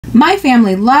My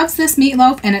family loves this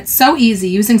meatloaf, and it's so easy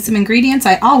using some ingredients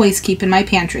I always keep in my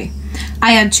pantry.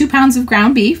 I had 2 pounds of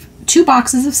ground beef, 2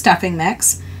 boxes of stuffing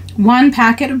mix, 1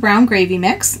 packet of brown gravy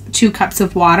mix, 2 cups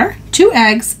of water, 2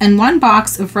 eggs, and 1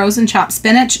 box of frozen chopped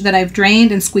spinach that I've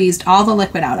drained and squeezed all the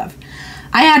liquid out of.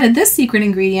 I added this secret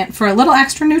ingredient for a little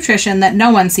extra nutrition that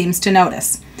no one seems to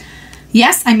notice.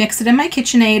 Yes, I mix it in my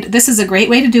KitchenAid. This is a great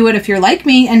way to do it if you're like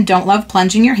me and don't love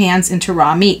plunging your hands into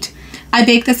raw meat. I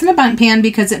bake this in a bundt pan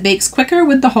because it bakes quicker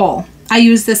with the hole. I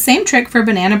use this same trick for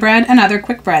banana bread and other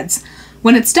quick breads.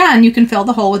 When it's done, you can fill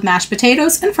the hole with mashed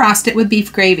potatoes and frost it with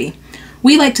beef gravy.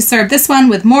 We like to serve this one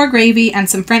with more gravy and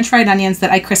some French fried onions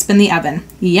that I crisp in the oven.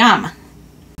 Yum!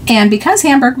 And because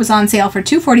Hamburg was on sale for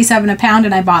 $2.47 a pound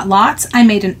and I bought lots, I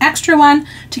made an extra one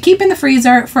to keep in the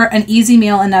freezer for an easy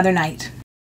meal another night.